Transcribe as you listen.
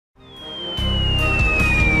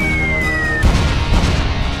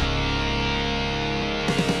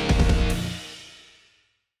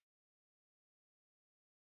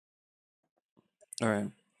All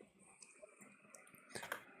right.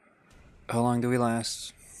 How long do we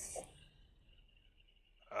last?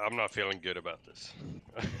 I'm not feeling good about this.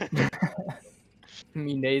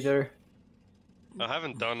 Me neither. I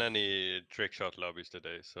haven't done any trick shot lobbies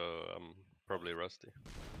today, so I'm probably rusty.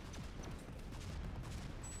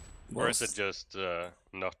 Well, Or is it just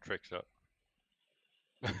not trick shot?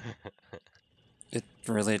 it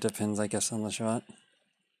really depends, I guess, on the shot.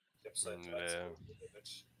 Yeah.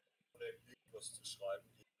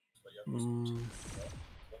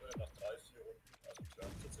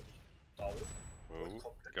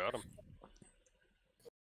 Oh, got him.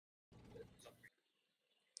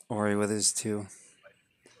 Ori with his 2.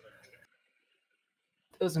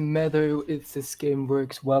 Doesn't matter if this game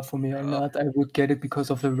works well for me or not. I would get it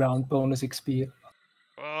because of the round bonus XP.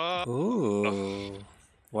 Ooh.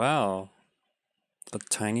 Wow. A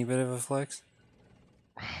tiny bit of a flex?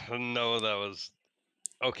 No, that was...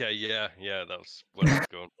 Okay, yeah, that was what I was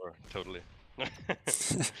going for, totally.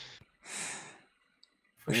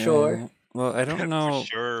 For sure. Well, I don't know. For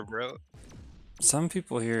sure, bro. Some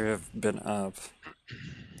people here have been up.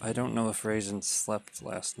 I don't know if Raisin slept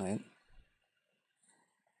last night.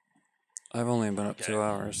 I've only been up 2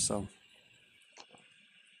 hours, so...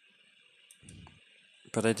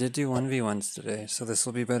 But I did do 1v1s today, so this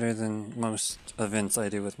will be better than most events I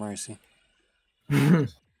do with Marci.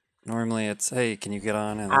 Normally it's, hey, can you get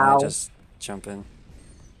on? And then I just jump in.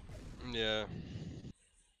 Yeah.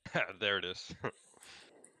 There it is.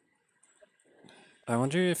 I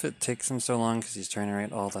wonder if it takes him so long because he's trying to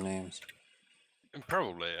write all the names.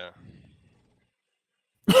 Probably,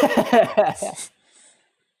 yeah.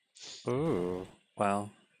 Ooh,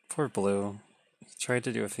 wow. Poor Blue. He tried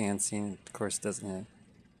to do a fancy and of course doesn't hit.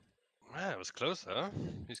 Wow, it was close, huh?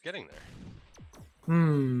 He's getting there.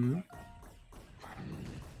 Hmm.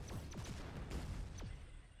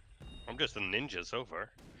 I'm just a ninja so far.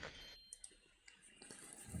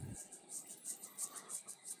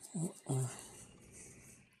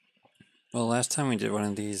 Well, last time we did one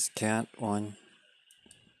of these, Cat won.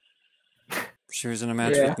 She was in a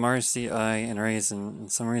match with Marci, I, and Raisin, and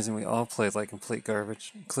for some reason we all played like complete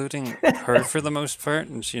garbage, including her for the most part,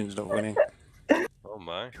 and she ended up winning. Oh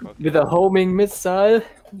my. Okay. With a homing missile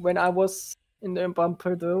when I was in the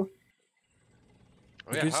bumper though.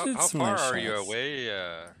 Oh yeah, how far are you away?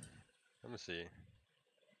 Let me see.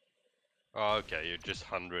 Oh, okay, you're just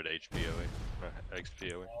 100 HP away.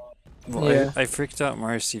 XP away. Well, Yeah. I freaked out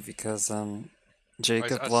Marci because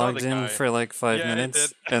Jacob I saw logged the in guy. for like 5 Yeah,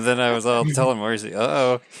 minutes, and then I was all telling Marci,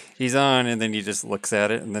 uh-oh, he's on, and then he just looks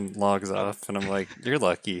at it and then logs off, and I'm like, you're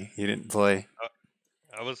lucky he didn't play.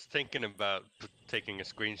 I was thinking about taking a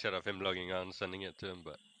screenshot of him logging on, sending it to him,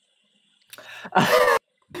 but...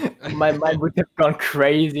 My mind would have gone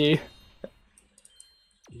crazy.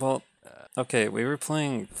 Well, okay, we were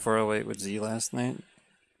playing 408 with Z last night,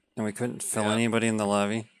 and we couldn't fill anybody in the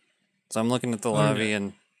lobby. So I'm looking at the lobby,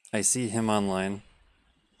 and I see him online.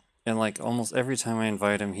 And like almost every time I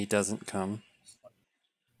invite him, he doesn't come.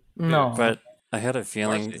 No. But I had a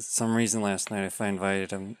feeling, Marci. some reason last night, if I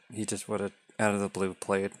invited him, he just would have, out of the blue,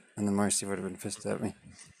 played. And then Marci would have been pissed at me.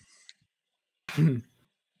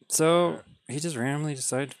 So he just randomly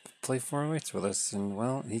decided to play 408s with us, and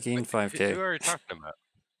well, he gained 5k. Who are you talking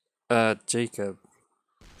about? Jacob.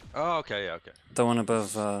 Oh, okay, yeah, okay. The one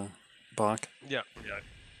above, Bach. Yeah.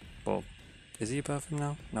 Well, is he above him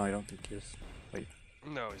now? No, I don't think he is. Wait.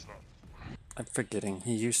 No, he's not. I'm forgetting.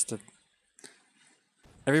 He used to...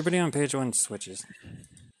 Everybody on page 1 switches.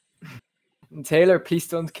 Taylor, please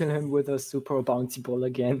don't kill him with a super bouncy ball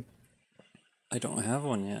again. I don't have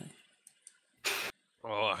one yet.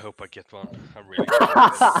 Oh, I hope I get one. I really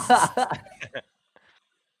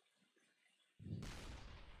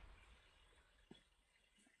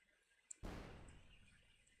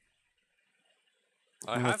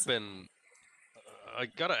I have been... I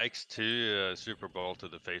got an X2 Super Bowl to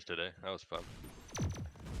the face today. That was fun.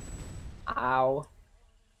 Ow.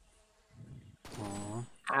 Aww.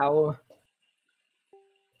 Ow.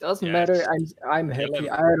 Doesn't matter. I'm happy.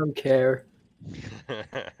 I don't care.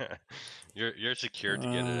 You're secure to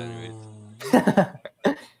get it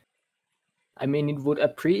anyways. I mean, it would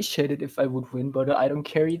appreciate it if I would win, but I don't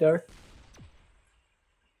care either.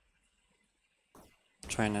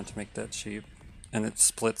 Try not to make that cheap. And it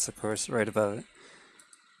splits, of course, right above it.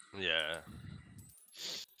 Yeah.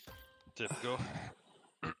 Typical.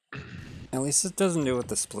 At least it doesn't do what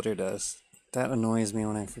the splitter does. That annoys me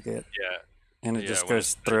when I forget. Yeah. And it just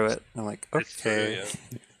goes through it. I'm like, okay.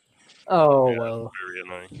 Oh, well. Very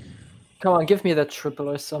annoying. Come on, give me that triple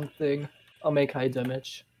or something. I'll make high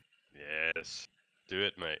damage. Yes. Do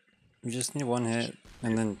it, mate. You just need one hit,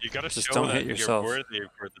 and then you gotta just show don't that hit yourself. You're worthy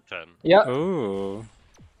for the 10. Yeah. Ooh.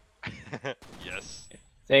 Yes.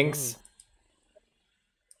 Thanks.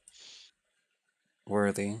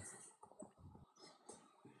 Worthy.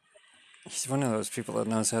 He's one of those people that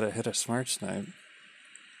knows how to hit a smart snipe.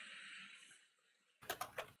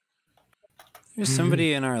 There's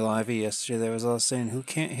somebody in our lobby yesterday that was all saying, who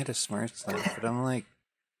can't hit a smart snipe? But I'm like,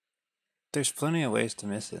 there's plenty of ways to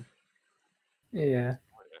miss it. Yeah.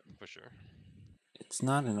 For sure. It's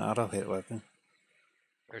not an auto hit weapon.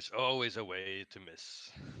 There's always a way to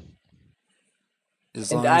miss.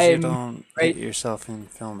 As long as you don't hit yourself and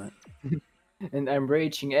film it. And I'm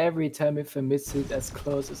raging every time if I miss it as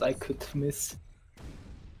close as I could miss.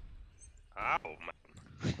 Ow,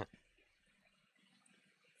 man.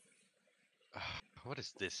 What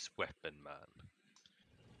is this weapon, man?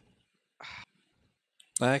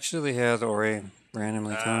 I actually had Ori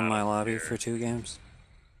randomly come in my lobby for 2 games.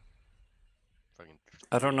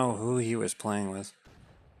 I don't know who he was playing with.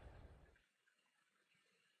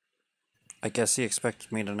 I guess he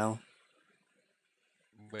expected me to know.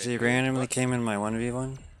 Wait, he randomly came in my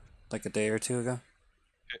 1v1 like a day or 2 ago.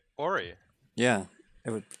 Ori? Yeah,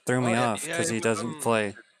 it threw me off because he doesn't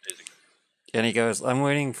play. And he goes, I'm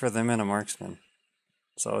waiting for them and a marksman.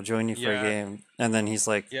 So I'll join you for a game. And then he's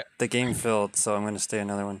like, the game filled, so I'm going to stay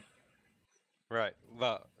another one. Right.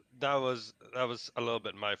 Well, that was a little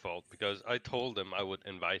bit my fault because I told him I would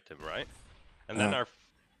invite him, right? And then I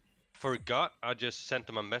forgot. I just sent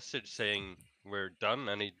him a message saying we're done,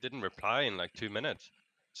 and he didn't reply in like 2 minutes.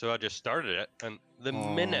 So I just started it, and the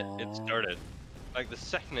minute it started, like the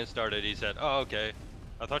second it started, he said, "Oh, okay.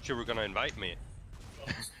 I thought you were gonna invite me."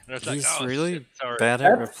 And I was He's like, "Oh, really shit, sorry." bad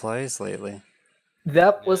at replies lately.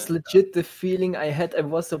 That was legit the feeling I had. I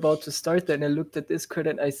was about to start that, and I looked at Discord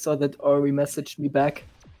and I saw that Ori messaged me back.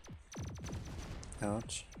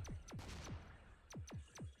 Ouch.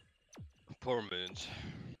 Poor Moons.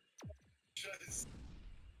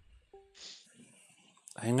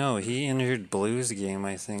 I know, he entered Blue's game,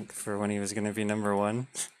 I think, for when he was going to be #1.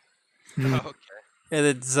 Okay. And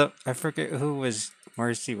it's, I forget who was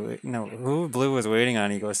Marci, no, who Blue was waiting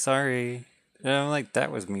on. He goes, sorry. And I'm like,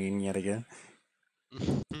 that was mean yet again.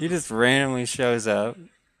 He just randomly shows up.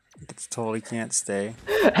 It's totally can't stay.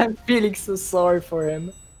 I'm feeling so sorry for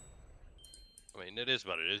him. I mean, it is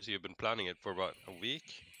what it is. You've been planning it for what, a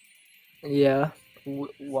week? Yeah,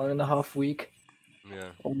 1.5 weeks.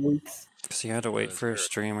 Yeah. Or weeks. Because you had to wait for a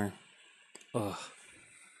streamer. Ugh.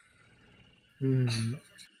 And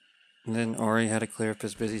then Ori had to clear up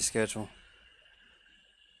his busy schedule.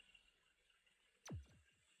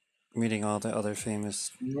 Meeting all the other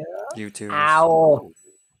famous YouTubers. Ow!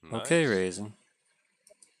 Okay, Nice. Raisin.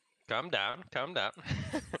 Calm down, calm down.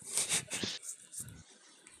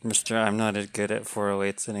 Mr. I'm not as good at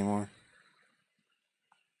 408s anymore.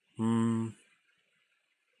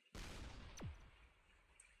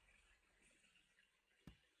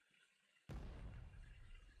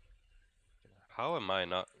 How am I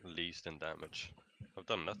not least in damage? I've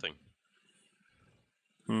done nothing.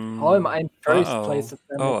 How am I in first place of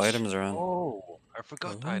damage? Oh, items are on. Oh, I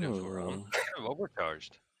forgot items were on. I'm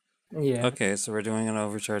overcharged. Yeah. Okay, so we're doing an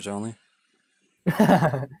overcharge only.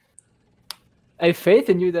 I have faith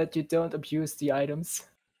in you that you don't abuse the items.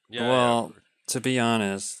 Yeah, well, to be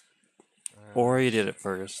honest, Ori did it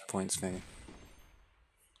first. Points me.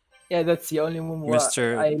 Yeah, that's the only one where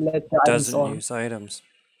Mr. I let the items doesn't on. use items.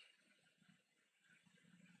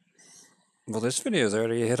 Well, this video is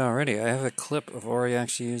already a hit already. I have a clip of Ori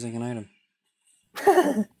actually using an item.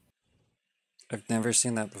 I've never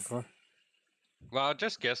seen that before. Well, I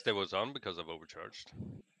just guessed it was on because I've overcharged.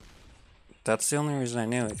 That's the only reason I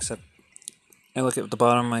knew, except I look at the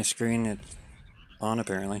bottom of my screen, it's on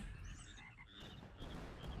apparently.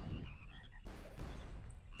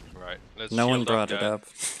 Right. Let's no one brought it up.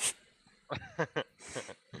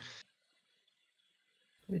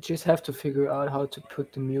 We just have to figure out how to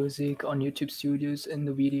put the music on YouTube Studios in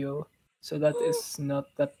the video, so that it's not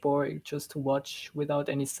that boring just to watch without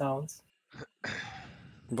any sounds.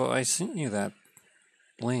 Well, I sent you that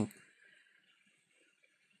link.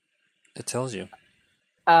 It tells you.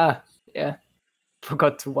 Ah, yeah.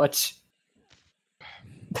 Forgot to watch.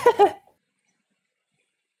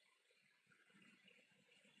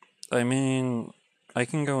 I mean, I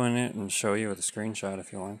can go in it and show you with a screenshot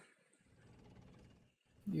if you want.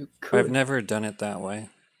 You could. I've never done it that way.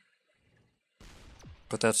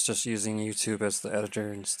 But that's just using YouTube as the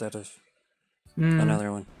editor instead of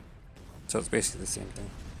another one. So it's basically the same thing.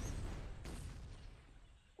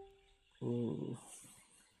 Ooh.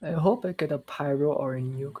 I hope I get a pyro or a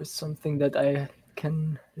nuke or something that I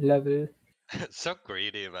can level. So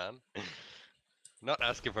greedy, man. Not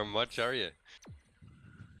asking for much, are you?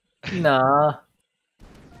 Nah.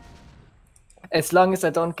 As long as I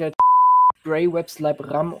don't get gray webs like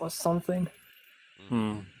RAM or something.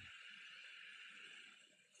 Hmm.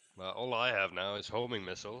 Well, all I have now is homing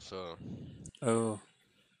missile, so Oh,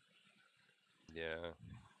 yeah.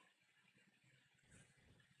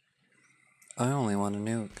 I only want a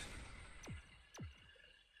nuke.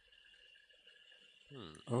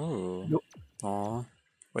 Hmm. Oh. Nope. Aw.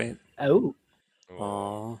 Wait. Oh. Oh.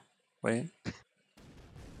 Aw. Wait.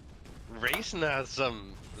 Raisin has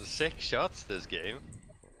some sick shots this game.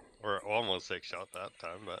 Or almost 6 shot that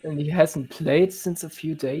time, but And he hasn't played since a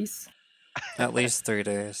few days. At least 3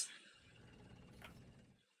 days.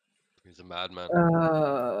 he's a madman.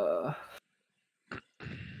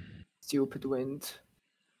 Stupid wind.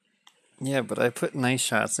 Yeah, but I put nice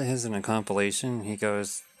shots of his in a compilation. He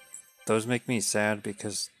goes, those make me sad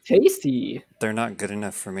because Tasty. they're not good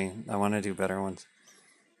enough for me. I want to do better ones.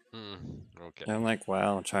 Okay. And I'm like,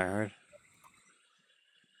 wow, try hard.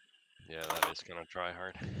 Yeah, that is gonna try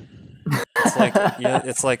hard. It's like, yeah,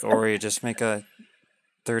 it's like Ori. Just make a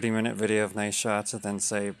 30-minute video of nice shots and then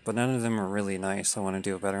say, but none of them are really nice. I want to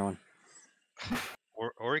do a better one.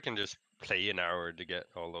 Or he can just play an hour to get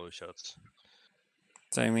all those shots.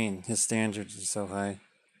 So I mean, his standards are so high.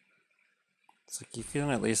 It's like you can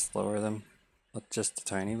at least lower them, just a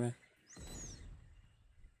tiny bit.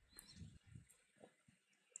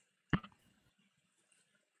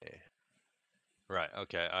 Right,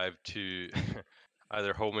 okay, I have two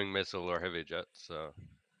either homing missile or heavy jet, so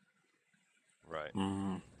right.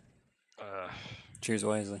 Mm, Uh, choose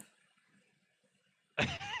wisely.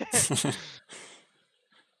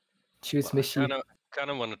 Choose I Michi. kind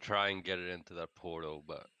of want to try and get it into that portal,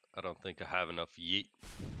 but I don't think I have enough yeet.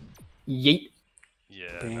 Yeet.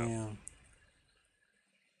 Yeah, no. Damn.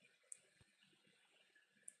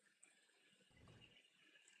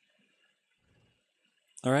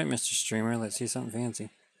 All right, Mr. Streamer, let's see something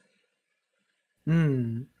fancy.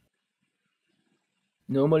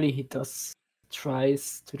 Normally he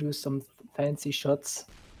tries to do some fancy shots.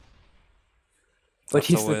 But That's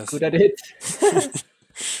a he's not whiff. good at it.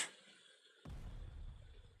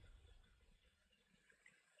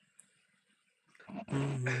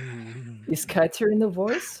 Is Kat hearing the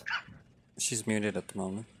voice? She's muted at the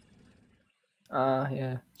moment.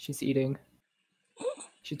 Yeah, she's eating.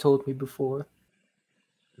 She told me before.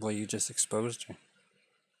 Well, you just exposed her.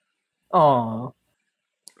 Aww.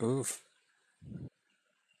 Oof.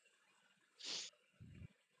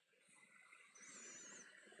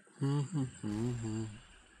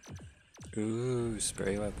 Ooh,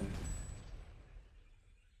 spray weapon.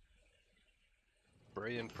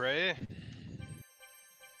 Pray and pray.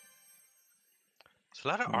 There's a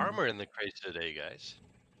lot of armor in the crates today, guys.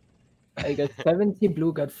 I got 70,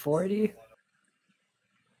 blue got 40.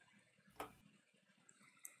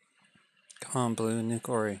 Come on, Blue, Nick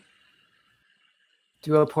Ori.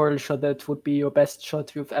 Do a portal shot that would be your best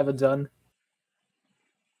shot you've ever done.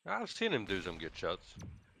 I've seen him do some good shots.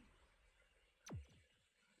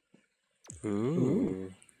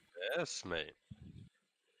 Ooh. Yes, mate.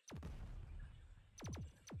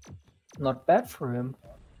 Not bad for him.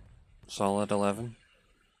 Solid 11.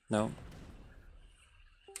 No.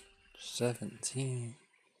 17.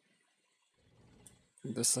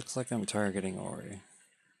 This looks like I'm targeting Ori.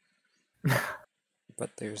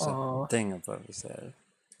 But there's a thing above his head.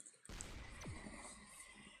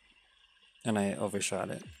 And I overshot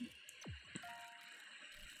it.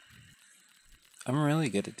 I'm really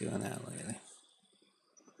good at doing that lately.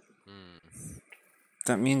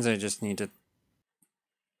 That means I just need to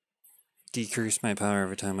decrease my power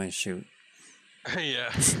every time I shoot.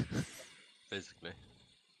 Yeah. Basically.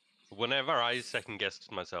 Whenever I second guess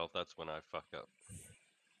myself, that's when I fuck up.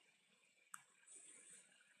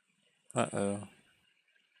 Uh-oh.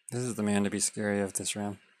 This is the man to be scary of this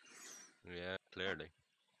round. Yeah, clearly.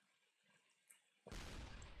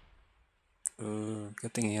 Ooh,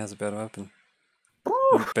 good thing he has a better weapon.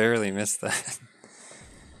 I barely missed that.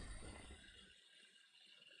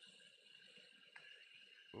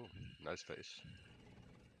 Ooh, nice face.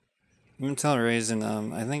 I'm gonna tell Raisin,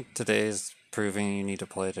 I think today's proving you need to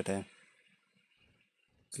play today.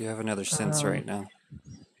 You have another sense right now.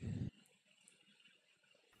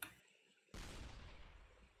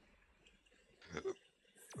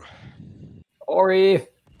 Ori!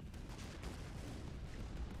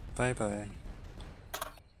 Bye-bye.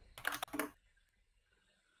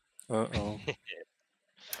 Uh-oh.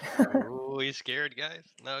 Oh, he's scared, guys.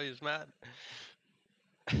 No, he's mad.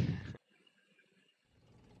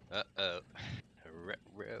 Uh-oh.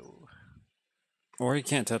 Ruh-roh. Or he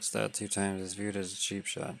can't touch that 2 times. It's viewed as a cheap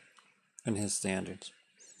shot in his standards.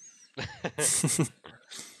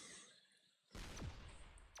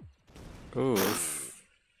 Oof.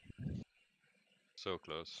 So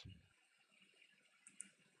close.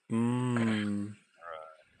 Mmm.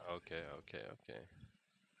 Okay.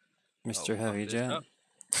 Mr. I'll fuck Heavy this Jet. up.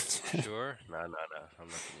 You sure? Nah. I'm not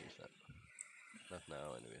gonna use that. Not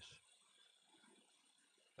now, anyways.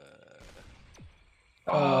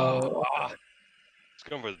 Oh, It's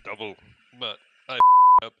going for the double, but I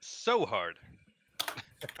up so hard.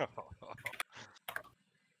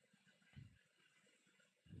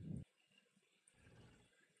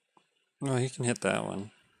 Oh, he can hit that one.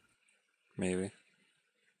 Maybe.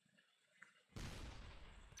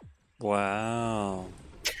 Wow.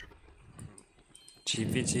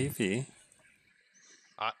 Cheapy.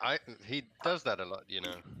 He does that a lot, you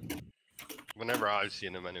know. Whenever I've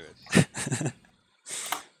seen him, anyways.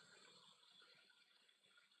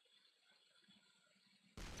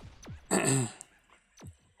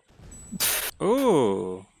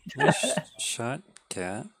 Ooh. Nice shot,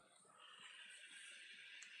 cat.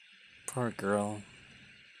 Poor girl.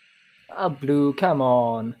 Blue, come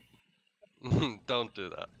on. Don't do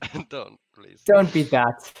that. Don't, please. Don't be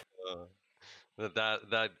that.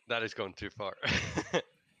 That is going too far. I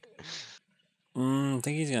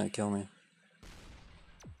think he's gonna kill me.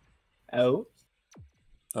 Oh.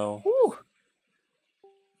 Oh. Whew.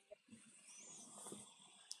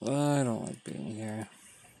 I don't like being here.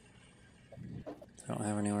 I don't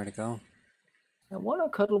have anywhere to go. I wanna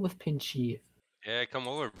cuddle with Pinchy. Yeah, come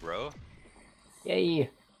over, bro. Yay.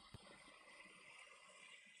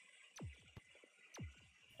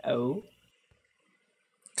 Oh.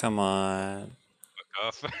 Come on. Fuck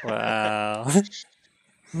off. Wow.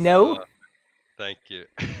 No. Thank you.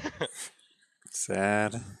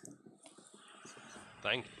 Sad.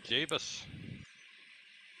 Thank Jeebus.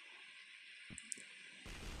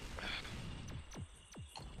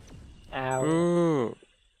 Ow. Ooh.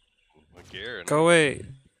 Gear, Go away.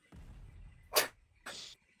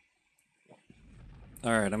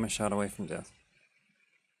 Alright, I'm a shot away from death.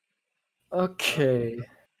 Okay.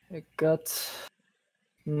 I got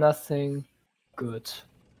nothing good.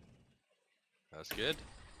 That's good.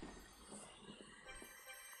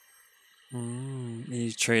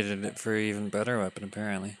 He traded it for an even better weapon,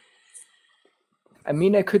 apparently. I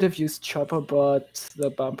mean, I could have used Chopper, but the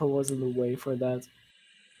bumper was in the way for that.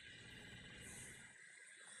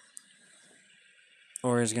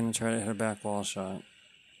 Or he's gonna try to hit a back wall shot.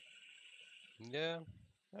 Yeah,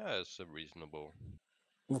 that's a reasonable.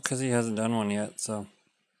 Well, because he hasn't done one yet, so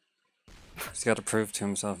he's got to prove to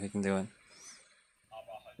himself he can do it.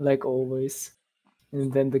 Like always.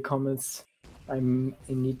 And then the comments, I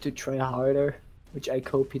need to try harder, which I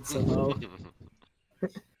copied somehow.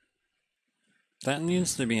 That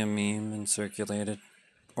needs to be a meme and circulated.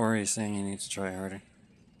 Or he's saying he needs to try harder.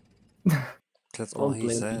 That's all Don't he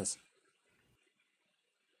blame me. says.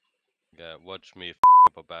 Yeah, watch me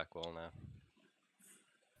up a back wall now.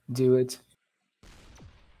 Do it.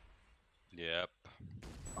 Yep.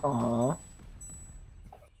 Aww.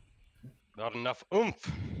 Not enough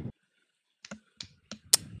oomph.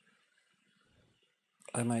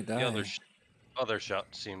 I might The die. other shot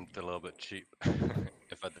seemed a little bit cheap.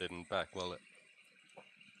 If I didn't back well it.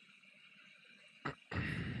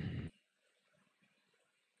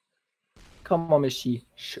 Come on, Michi.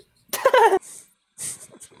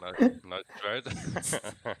 Nice tried.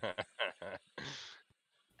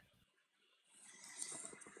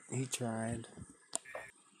 He tried.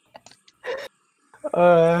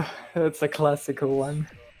 That's a classical one.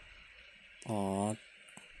 Aw.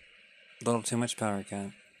 Little too much power,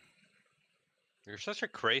 cat. You're such a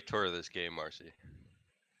creator of this game, Marci.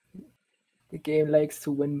 The game likes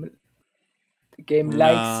to win. The game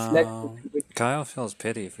likes No. to win. Kyle feels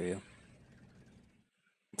pity for you.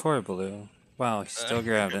 Poor Blue. Wow, he still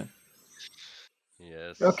grabbed it.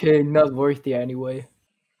 Yes. Okay, not worthy anyway.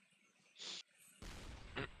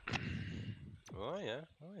 Oh yeah.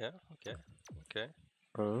 Okay.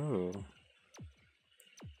 Oh.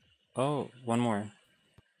 Oh, one more.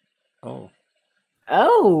 Oh.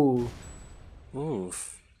 Oh!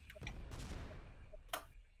 Oof.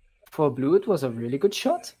 For Blue, it was a really good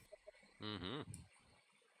shot. Mm-hmm.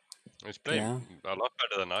 He's playing Yeah. a lot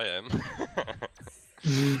better than I am.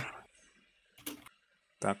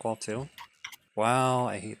 Back wall too? Wow,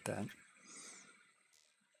 I hate that.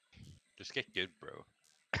 Just get good, bro.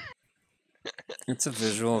 It's a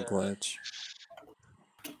visual glitch.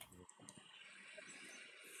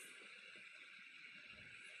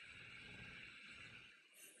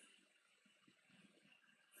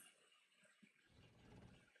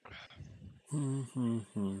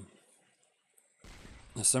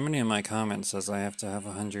 Somebody in my comments says I have to have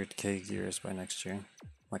 100k gears by next year.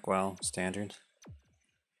 Like, wow, standard.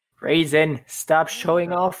 Raisin, stop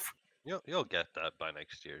showing off. You'll get that by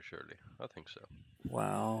next year, surely. I think so.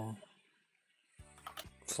 Wow.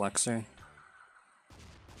 Flexer.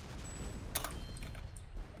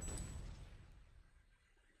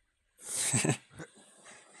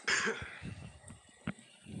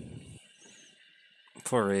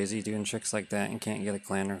 Poor Razy doing tricks like that and can't get a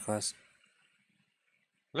clan request.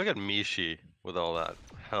 Look at Mishi with all that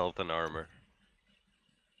health and armor.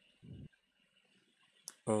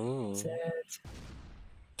 Oh.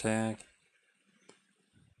 Tag.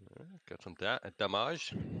 Got some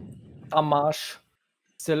damage. Damage.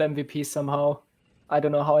 Still MVP somehow. I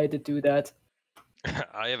don't know how I did do that.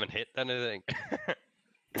 I haven't hit anything.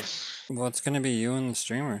 Well, it's gonna be you and the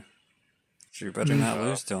streamer. So you better not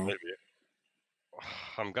lose to him. Maybe.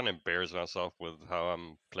 I'm gonna embarrass myself with how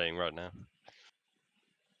I'm playing right now.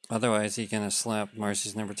 Otherwise, he gonna slap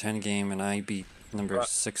Marci's number 10 game and I beat number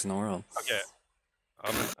 6 in the world. Okay,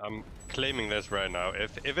 I'm claiming this right now.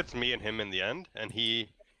 If it's me and him in the end, and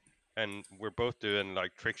we're both doing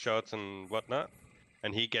like trick shots and whatnot,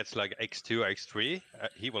 and he gets like x2, x3,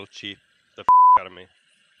 he will cheat the out of me.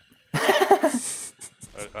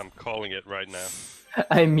 I'm calling it right now.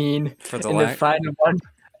 I mean, For the in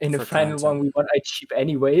the final one, we won I cheap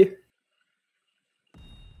anyway.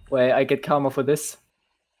 Where I get karma for this.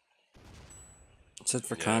 It's it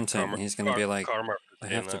for content. He's gonna be like, I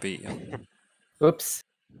have to beat you. Oops.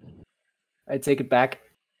 I take it back.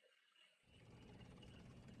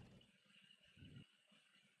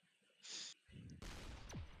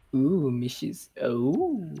 Ooh, Mishi's.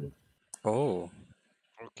 Oh. Oh.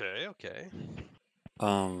 Okay.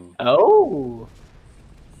 Oh. Oh,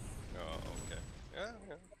 okay. Yeah,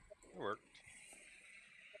 it worked.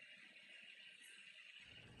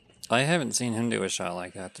 I haven't seen him do a shot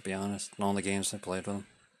like that, to be honest, in all the games I played with him.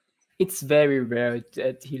 It's very rare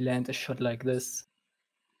that he lands a shot like this.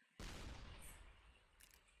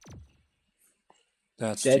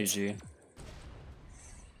 That's GG.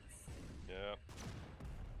 Yeah.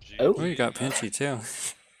 Oh, you got Pinchy too.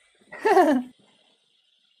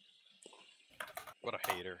 What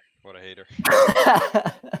a hater.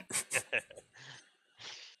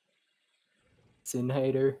 Sin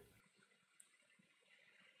hater.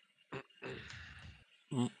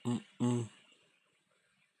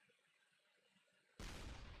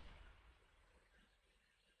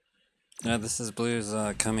 Yeah, this is Blue's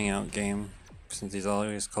coming out game, since he's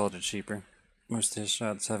always called it cheaper. Most of his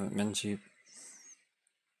shots haven't been cheap.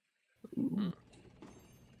 Ooh.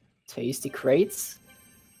 Tasty crates?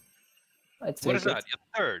 I'd say what is that? Your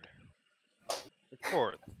third? Your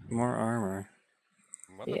fourth? More armor.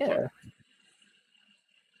 Yeah.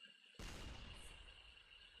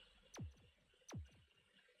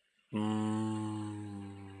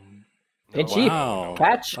 Pinchy, wow.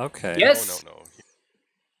 catch. Okay. Yes. No.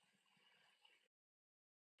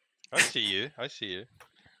 I see you.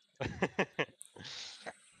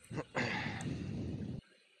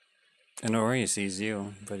 And Ori sees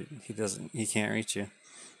you, but he can't reach you.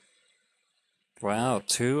 Wow,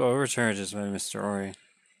 2 overcharges by Mr. Ori.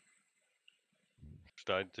 Should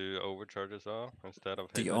I do overcharge as well instead of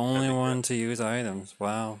the only one to use items?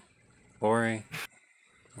 Wow. Ori.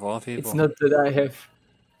 Of all people. It's not that I have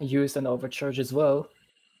used an overcharge as well.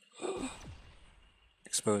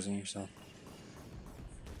 Exposing yourself.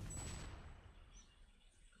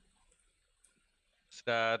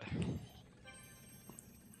 Sad.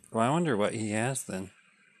 Well, I wonder what he has then.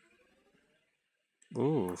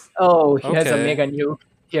 Ooh. Oh, he has a mega nuke.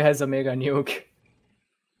 He has a mega nuke.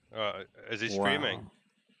 Is he streaming?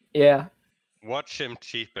 Yeah. Watch him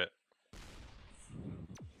cheap it.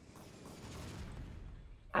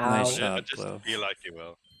 Nice shot, I just feel like he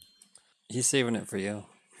will. He's saving it for you.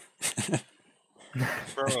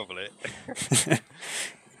 Probably.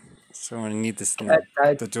 So I'm gonna need this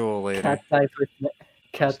the duel later.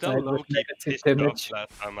 Cat died with negative damage.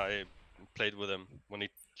 Last time I played with him when he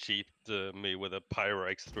cheated me with a Pyro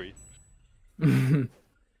X3.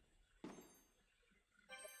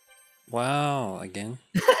 Wow, again?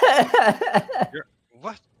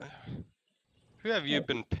 What? Who have you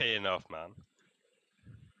been paying off, man?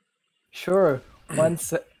 Sure. One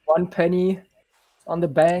penny on the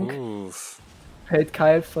bank. Oof. Paid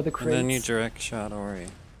Kyle for the crates. And then you direct shot Ori.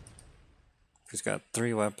 He's got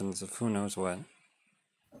 3 weapons of who knows what.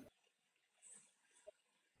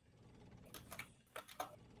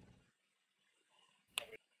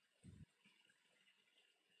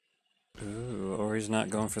 Ooh, Ori's not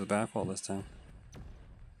going for the back wall this time.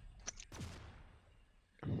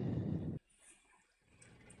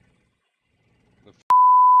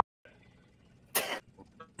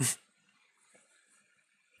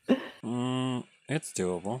 It's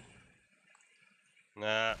doable.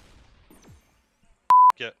 Nah.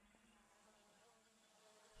 Get.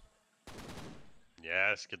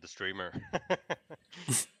 Yes, get the streamer.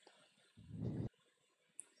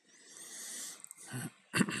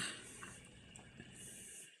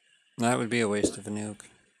 That would be a waste of a nuke.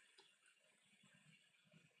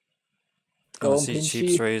 Go on, Unless he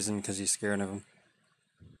cheaps Pinchy. Raisin because he's scared of him.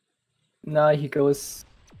 Nah, he goes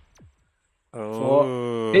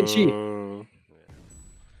Oh. Pinchy.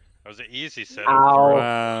 That was an easy setup. Ow.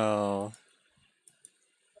 Wow.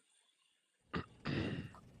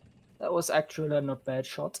 That was actually a not bad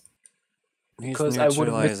shot. He's Because I would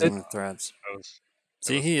have missed neutralizing it. the threats. That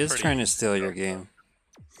See, was he is pretty trying to easy steal your setup. game.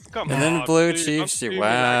 Come And on, then Blue dude, Chiefs don't you. do me like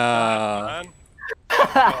Wow. that, man.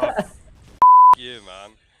 Oh, you,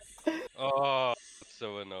 man. Oh, that's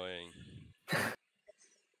so annoying.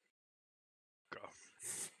 God.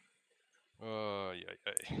 Oh, yeah.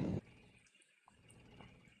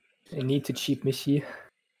 I need to cheat Michi.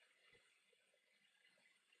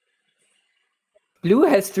 Blue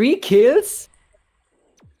has 3 kills?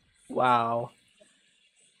 Wow.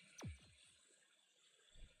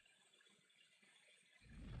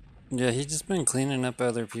 Yeah, he's just been cleaning up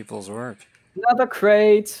other people's work. Another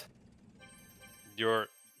crate. You're.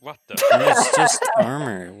 What the? It's just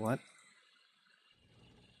armor. What?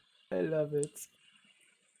 I love it.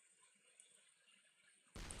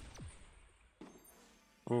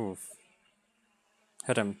 Oof.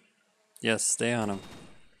 Hit him. Yes, stay on him.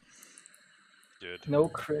 Dude. No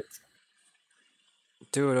crit.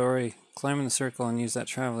 Do it, Ori. Climb in the circle and use that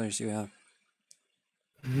travelers you have.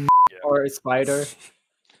 Yeah. Or a spider.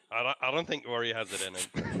 I don't think Ori has it in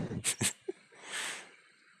him.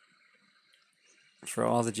 For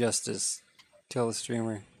all the justice. Kill the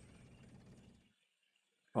streamer.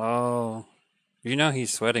 Oh. You know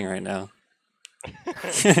he's sweating right now.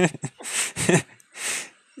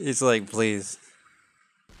 He's like, please.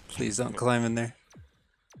 Please don't climb in there.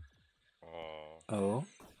 Oh. Oh.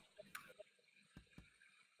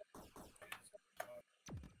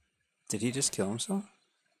 Did he just kill himself?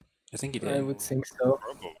 I think he did. I would think so.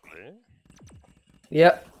 Probably.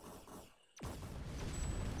 Yeah.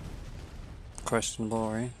 Questionable,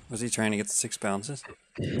 right? Was he trying to get the 6 bounces?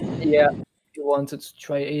 Yeah. He wanted to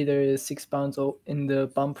try either 6 bounds in the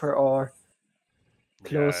bumper or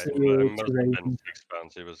closer it to must have been Raven. 6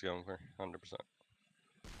 pounds he was going for, 100%.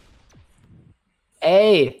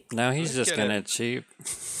 Hey! Now he's Let's just get gonna cheap.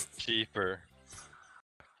 Cheaper.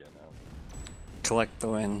 You know. Collect the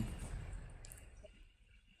win.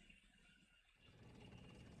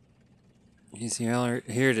 He's here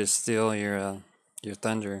to steal your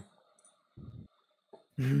thunder.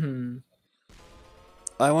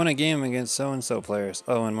 I won a game against so-and-so players.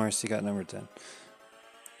 Oh, and Marci got number 10.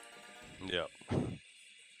 Yeah.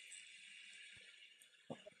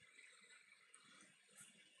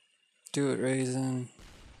 Do it, Raisin.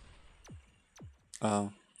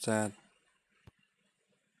 Oh, sad.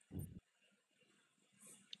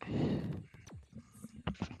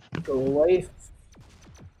 Go away.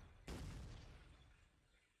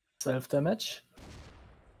 Self-damage.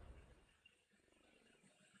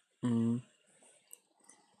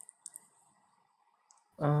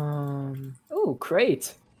 Oh,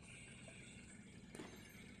 great.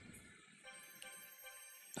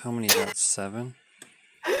 How many is that? 7?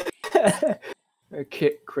 A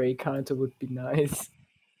crate counter would be nice.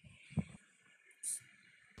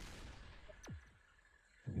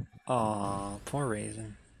 Aw, poor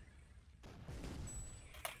Raisin.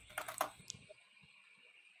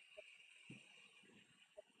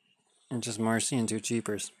 And just Marci and 2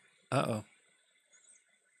 cheapers. Uh-oh.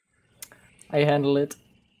 I handle it.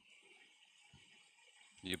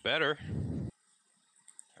 You better.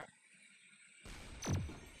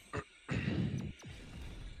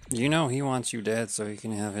 You know he wants you dead so he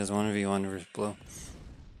can have his 1v1 versus Blue.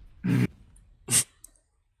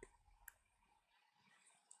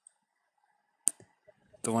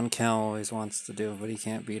 The one Cal always wants to do, but he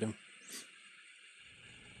can't beat him.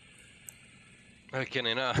 How can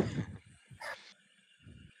I not?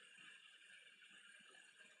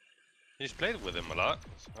 He's played with him a lot.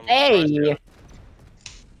 So I'm surprised, Hey! yeah.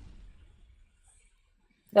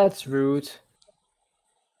 That's rude.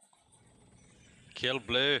 Kill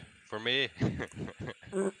Blue for me.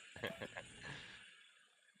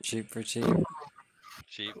 Cheap for cheap.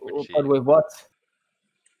 Cheap for cheap. But with what?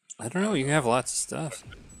 I don't know, you have lots of stuff.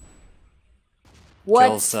 What?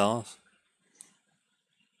 Kill self.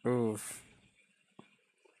 Oof.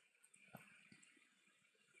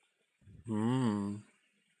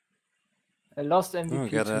 I lost MVP Ooh,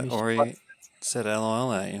 got to a Michi. Ori said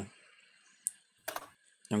LOL at you.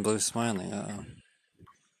 And Blue's smiling, uh-oh.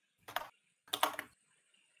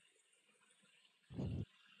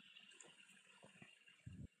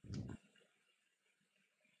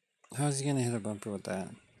 How's he gonna hit a bumper with that?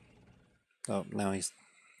 Oh, now he's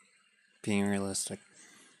being realistic.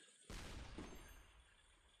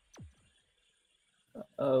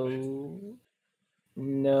 Oh.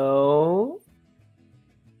 No.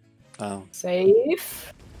 Oh,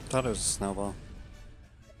 Safe. thought it was a snowball.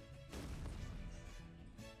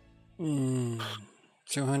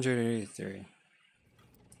 283.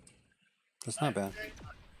 That's not bad.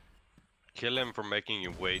 Kill him for making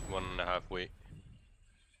you wait 1.5 weeks.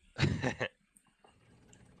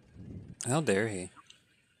 How dare he?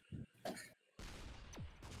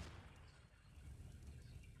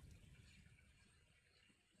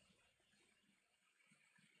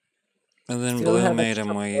 And then Still Blue have a made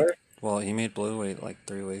him wait. chopper. Well, he made Blue wait like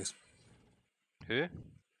 3 weeks. Who?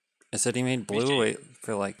 I said he made Blue Michi. wait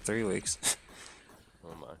for like 3 weeks.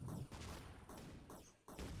 Oh my.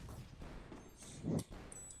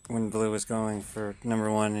 When Blue was going for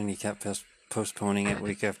 #1 and he kept postponing it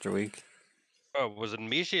week after week. Oh, was it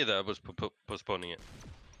Michi that was postponing it?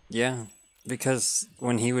 Yeah, because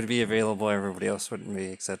when he would be available, everybody else wouldn't be,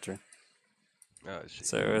 etc. Oh, I see.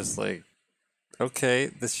 So it was like, okay,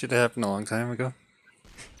 this should have happened a long time ago.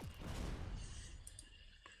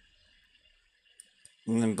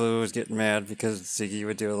 And then Blue was getting mad because Ziggy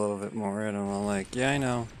would do a little bit more, and I'm all like, yeah, I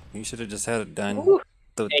know. You should have just had it done Ooh,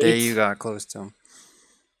 the day 8. you got close to him.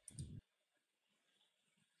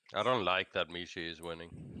 I don't like that Michi is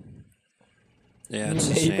winning. Yeah, Me it's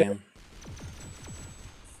a neither. shame.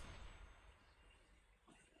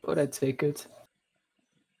 But I take it.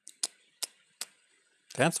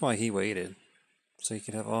 That's why he waited. So he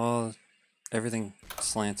could have everything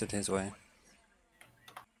slanted his way.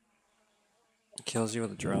 Kills you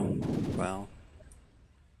with a drone. Wow.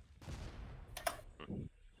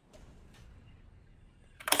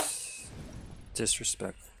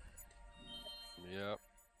 Disrespect. Yeah.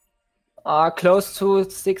 Close to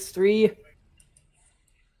 6-3.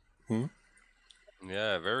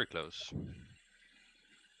 Yeah, very close.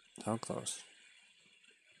 How close?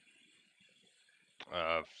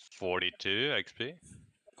 42 XP.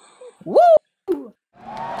 Woo!